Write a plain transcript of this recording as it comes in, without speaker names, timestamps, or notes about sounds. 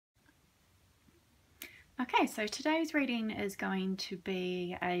Okay, so today's reading is going to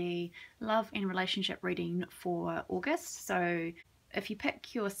be a love and relationship reading for August. So if you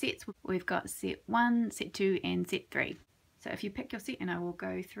pick your sets, we've got set 1, set 2 and set 3. So if you pick your set, and I will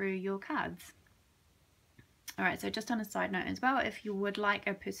go through your cards. Alright, so just on a side note as well, if you would like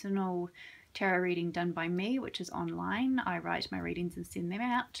a personal tarot reading done by me, which is online, I write my readings and send them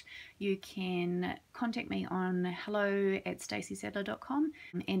out, you can contact me on hello@staceysadler.com,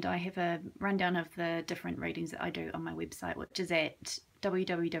 and I have a rundown of the different readings that I do on my website, which is at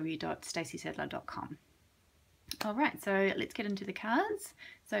www.staceysadler.com. Alright, so let's get into the cards.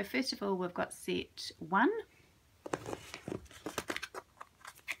 So first of all, we've got set 1.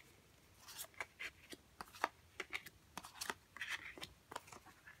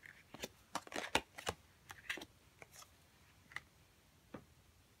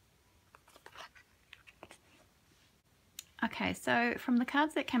 Okay, so from the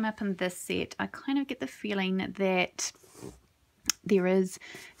cards that came up in this set, I kind of get the feeling that there is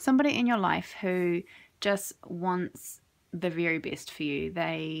somebody in your life who just wants the very best for you.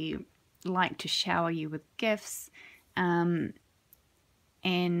 They like to shower you with gifts, and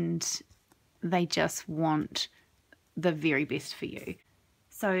they just want the very best for you.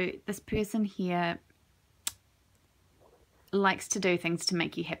 So this person here likes to do things to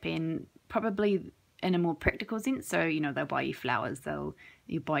make you happy, and probably in a more practical sense. So, you know, they'll buy you flowers, they'll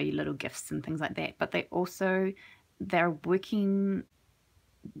buy you little gifts and things like that. But they're working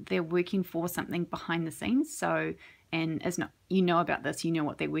for something behind the scenes. So, and it's not, you know about this, you know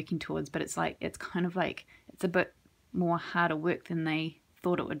what they're working towards, but it's kind of like it's a bit more harder work than they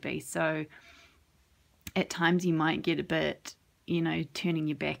thought it would be. So at times you might get a bit, you know, turning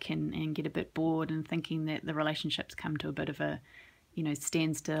your back and get a bit bored and thinking that the relationship's come to a bit of a, you know,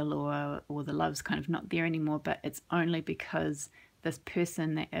 standstill, or the love's kind of not there anymore. But it's only because this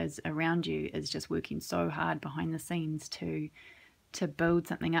person that is around you is just working so hard behind the scenes to build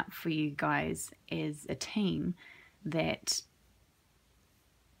something up for you guys as a team, that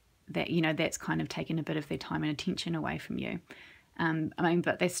you know, that's kind of taken a bit of their time and attention away from you. I mean,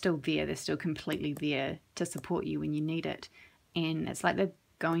 but they're still there, they're still completely there to support you when you need it. And it's like they're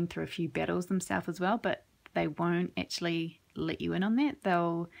going through a few battles themselves as well, but they won't actually let you in on that.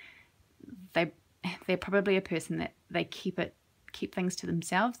 They're probably a person that they keep things to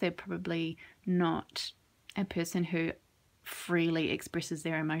themselves. They're probably not a person who freely expresses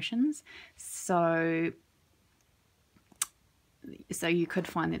their emotions. So you could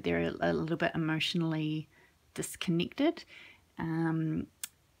find that they're a little bit emotionally disconnected, but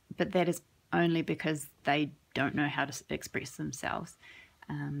that is only because they don't know how to express themselves.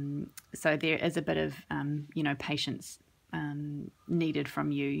 So there is a bit of you know, patience needed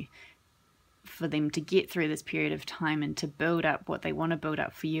from you for them to get through this period of time and to build up what they want to build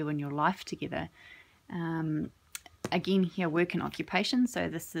up for you and your life together. Again, here, work and occupation. So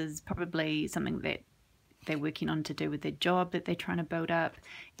this is probably something that they're working on to do with their job that they're trying to build up,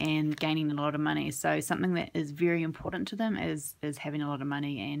 and gaining a lot of money. So something that is very important to them is having a lot of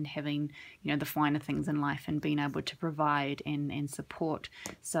money and having, you know, the finer things in life and being able to provide and support.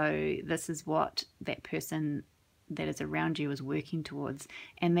 So this is what that person that is around you is working towards,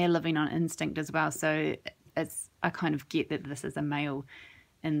 and they're living on instinct as well. So I kind of get that this is a male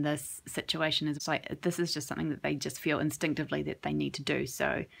in this situation. It's like this is just something that they just feel instinctively that they need to do.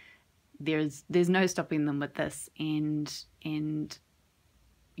 So there's no stopping them with this, and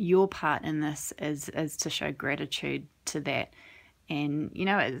your part in this is to show gratitude to that. And you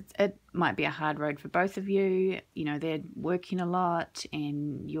know, it might be a hard road for both of you. You know, they're working a lot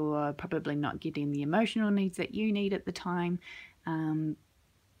and you're probably not getting the emotional needs that you need at the time.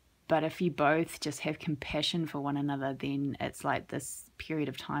 But if you both just have compassion for one another, then it's like this period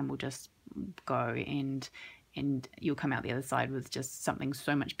of time will just go, and you'll come out the other side with just something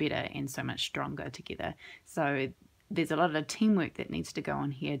so much better and so much stronger together. So there's a lot of teamwork that needs to go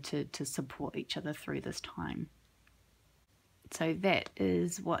on here to support each other through this time. So that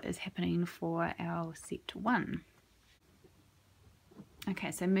is what is happening for our set 1.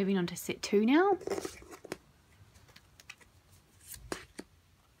 Okay, so moving on to set 2 now.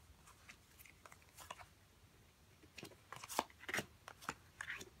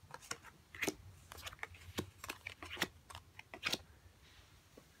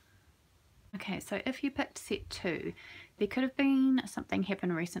 Okay, so if you picked set 2, there could have been something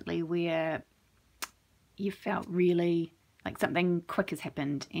happen recently where you felt really like something quick has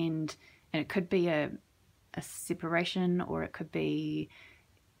happened, and it could be a separation, or it could be,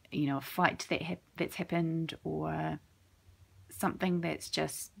 you know, a fight that's happened, or something that's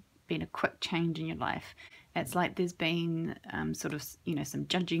just been a quick change in your life. It's like there's been sort of, you know, some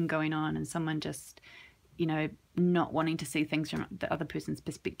judging going on, and someone just, you know, not wanting to see things from the other person's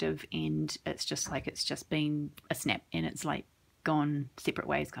perspective, and it's just been a snap and it's like gone separate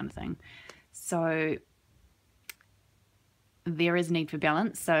ways kind of thing. So there is need for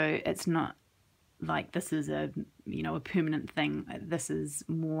balance. So it's not like this is a, you know, a permanent thing. This is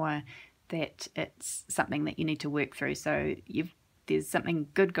more that it's something that you need to work through. So there's something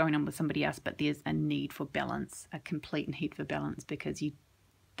good going on with somebody else, but there's a need for balance, a complete need for balance, because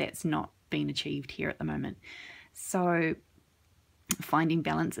that's not being achieved here at the moment. So finding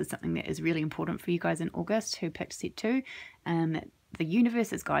balance is something that is really important for you guys in August who picked set 2. The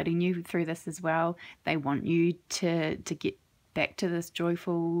universe is guiding you through this as well. They want you to get back to this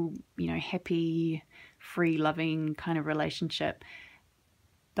joyful, you know, happy, free, loving kind of relationship.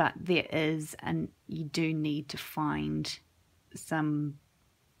 But you do need to find some,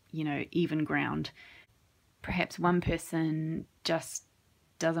 you know, even ground. Perhaps one person just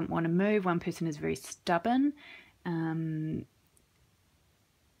doesn't want to move. One person is very stubborn.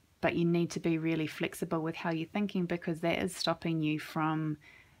 But you need to be really flexible with how you're thinking, because that is stopping you from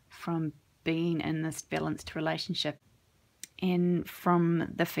being in this balanced relationship. And from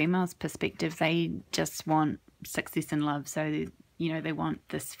the female's perspective, they just want success in love. So, you know, they want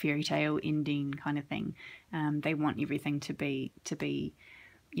this fairy tale ending kind of thing. They want everything to be,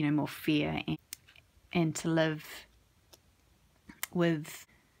 you know, more fair, and to live with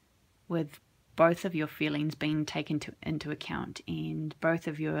both of your feelings being taken into account, and both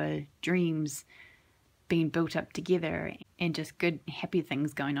of your dreams being built up together, and just good, happy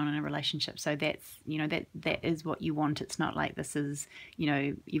things going on in a relationship. So that's, you know, that is what you want. It's not like this is, you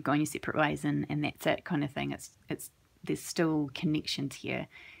know, you've gone your separate ways and that's it kind of thing. It's there's still connections here,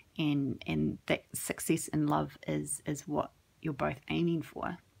 and that success in love is what you're both aiming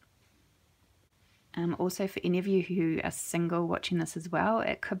for. Also, for any of you who are single watching this as well,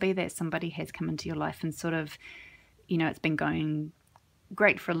 it could be that somebody has come into your life and sort of, you know, it's been going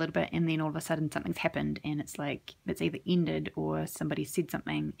great for a little bit, and then all of a sudden something's happened, and it's like it's either ended or somebody said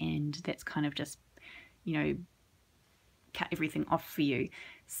something, and that's kind of just, you know, cut everything off for you.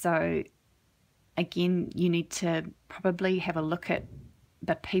 So again, you need to probably have a look at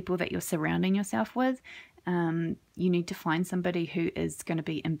the people that you're surrounding yourself with. You need to find somebody who is going to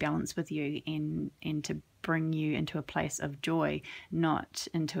be in balance with you, and to bring you into a place of joy, not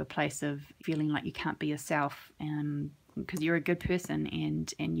into a place of feeling like you can't be yourself, because you're a good person,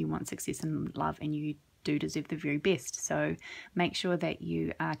 and you want success in love, and you do deserve the very best. So make sure that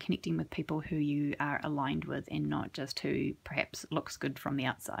you are connecting with people who you are aligned with, and not just who perhaps looks good from the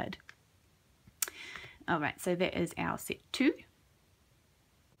outside. Alright, so that is our set 2.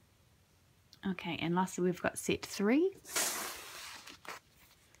 Okay, and lastly we've got set 3.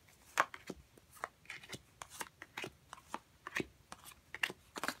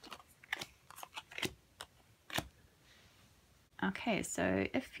 Okay, so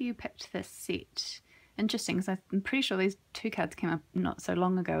if you picked this set, interesting, because I'm pretty sure these 2 cards came up not so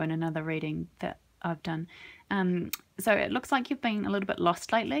long ago in another reading that I've done. So it looks like you've been a little bit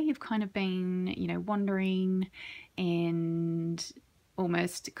lost lately. You've kind of been, you know, wandering and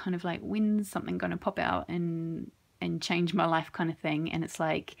almost kind of like, when's something going to pop out and change my life kind of thing. And it's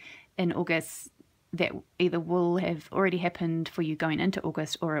like in August, that either will have already happened for you going into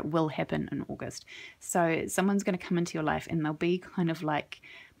August, or it will happen in August. So someone's going to come into your life, and they'll be kind of like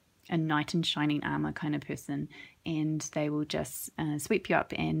a knight in shining armor kind of person, and they will just sweep you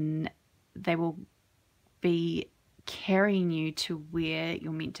up, and they will be carrying you to where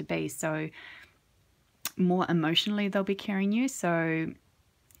you're meant to be. So more emotionally they'll be carrying you. So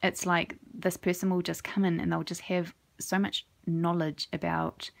it's like this person will just come in, and they'll just have so much knowledge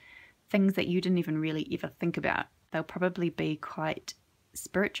about things that you didn't even really ever think about. They'll probably be quite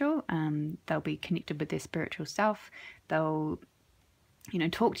spiritual. They'll be connected with their spiritual self. They'll, you know,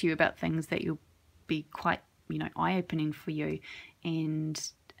 talk to you about things that you'll be quite, you know, eye-opening for you, and,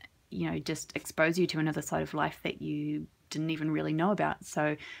 you know, just expose you to another side of life that you didn't even really know about.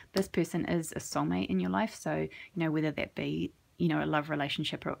 So this person is a soulmate in your life. So, you know, whether that be, you know, a love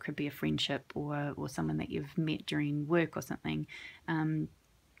relationship, or it could be a friendship, or someone that you've met during work or something.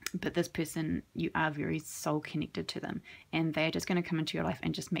 But this person, you are very soul connected to them, and they're just going to come into your life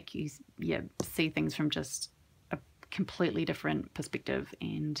and just make you, see things from just a completely different perspective,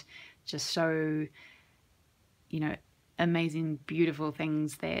 and just show, you know, amazing, beautiful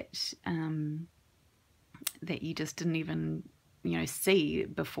things that that you just didn't even, you know, see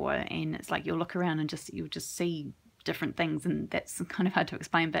before. And it's like you'll look around and you'll just see different things, and that's kind of hard to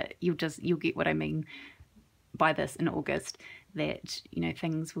explain, but you'll get what I mean by this in August, that, you know,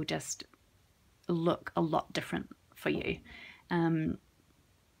 things will just look a lot different for you.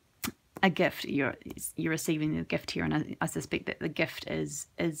 a gift. You're receiving the gift here, and I suspect that the gift is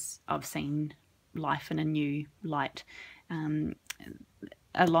of seeing life in a new light.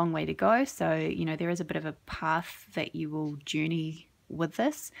 A long way to go. So, you know, there is a bit of a path that you will journey with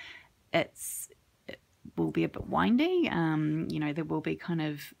this. It will be a bit windy. You know, there will be kind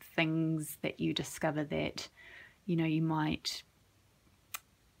of things that you discover that, you know, you might,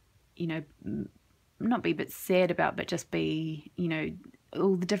 you know, not be a bit sad about, but just be, you know,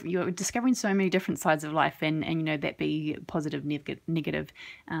 all the different, you're discovering so many different sides of life, and you know, that be positive, negative.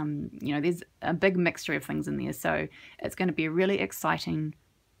 You know, there's a big mixture of things in there. So it's going to be a really exciting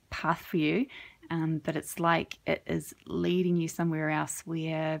path for you, but it's like it is leading you somewhere else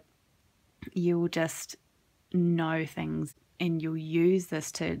where you'll just know things, and you'll use this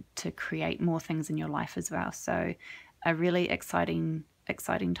to create more things in your life as well. So a really exciting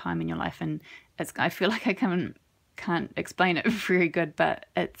time in your life, and I feel like I can't explain it very good, but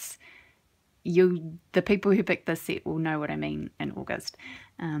it's the people who picked this set will know what I mean in August.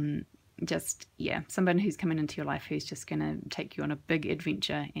 Just, yeah, somebody who's coming into your life who's just going to take you on a big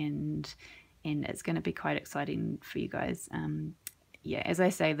adventure, and it's going to be quite exciting for you guys. Yeah, as I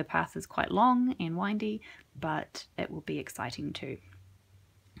say, the path is quite long and windy, but it will be exciting too.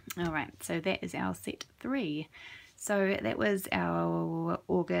 All right, so that is our set 3. So that was our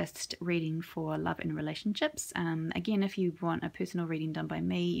August reading for love and relationships. Again, if you want a personal reading done by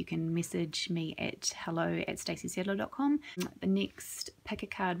me, you can message me at hello@staceysadler.com. The next pick a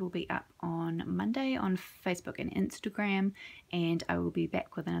card will be up on Monday on Facebook and Instagram, and I will be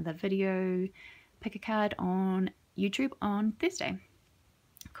back with another video pick a card on YouTube on Thursday.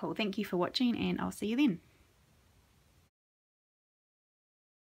 Cool, thank you for watching, and I'll see you then.